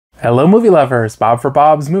Hello movie lovers, Bob for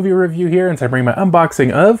Bob's movie review here, and so I bring my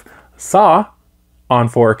unboxing of Saw on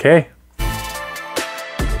 4K.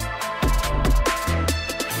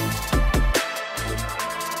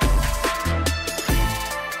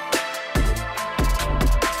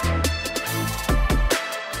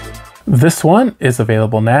 This one is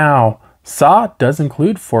available now. Saw does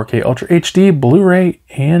include 4K Ultra HD, Blu-ray,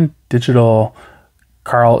 and digital.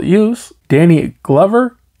 Carl Hughes, Danny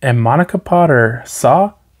Glover, and Monica Potter.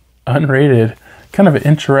 Saw unrated. Kind of an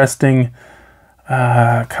interesting,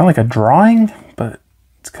 kind of like a drawing, but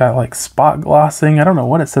it's got like spot glossing. I don't know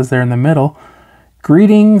what it says there in the middle.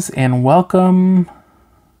 Greetings and welcome.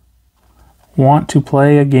 Want to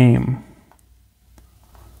play a game.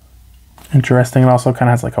 Interesting. It also kind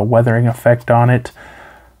of has like a weathering effect on it.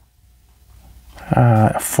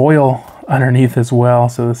 Foil underneath as well,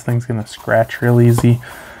 so this thing's going to scratch real easy.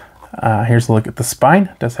 Here's a look at the spine.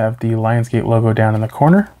 It does have the Lionsgate logo down in the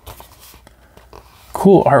corner.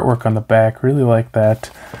 Cool artwork on the back. Really like that.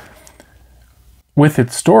 With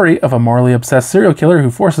its story of a morally obsessed serial killer who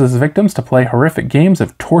forces his victims to play horrific games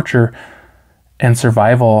of torture and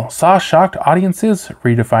survival, Saw shocked audiences,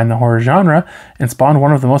 redefined the horror genre, and spawned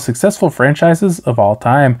one of the most successful franchises of all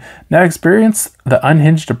time. Now experience the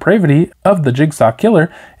unhinged depravity of the Jigsaw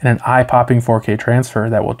Killer in an eye-popping 4K transfer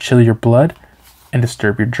that will chill your blood and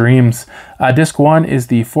disturb your dreams. Disc 1 is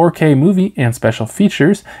the 4K movie and special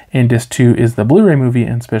features, and Disc 2 is the Blu-ray movie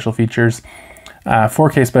and special features.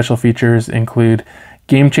 4K special features include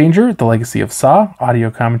Game Changer, The Legacy of Saw,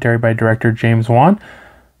 audio commentary by director James Wan,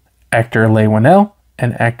 actor Leigh Whannell,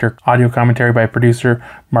 and actor audio commentary by producer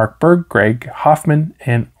Mark Berg, Greg Hoffman,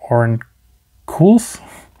 and Oren Kouls.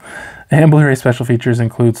 And Blu-ray special features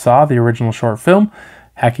include Saw, the original short film,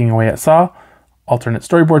 Hacking Away at Saw, alternate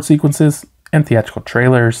storyboard sequences, and theatrical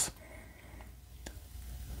trailers.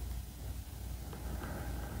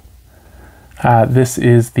 This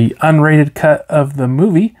is the unrated cut of the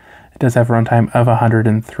movie. It does have a runtime of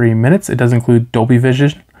 103 minutes. It does include Dolby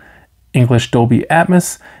Vision, English Dolby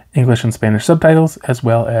Atmos, English and Spanish subtitles, as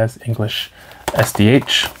well as English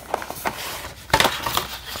SDH.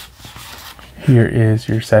 Here is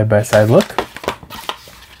your side-by-side look.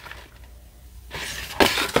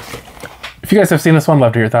 If you guys have seen this one,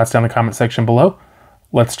 love to hear your thoughts down in the comment section below.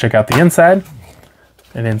 Let's check out the inside.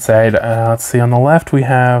 And inside, let's see, on the left we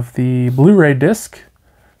have the Blu-ray disc,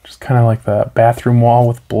 just kind of like the bathroom wall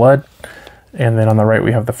with blood. And then on the right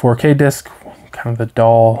we have the 4K disc, kind of the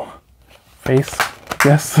doll face, I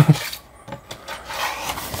guess.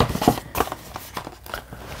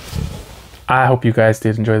 I hope you guys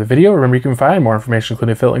did enjoy the video. Remember, you can find more information,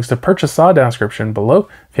 including affiliate links to purchase Saw, down in the description below.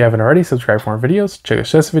 If you haven't already, subscribe for more videos, check out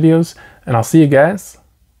Chess videos, and I'll see you guys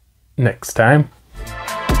next time.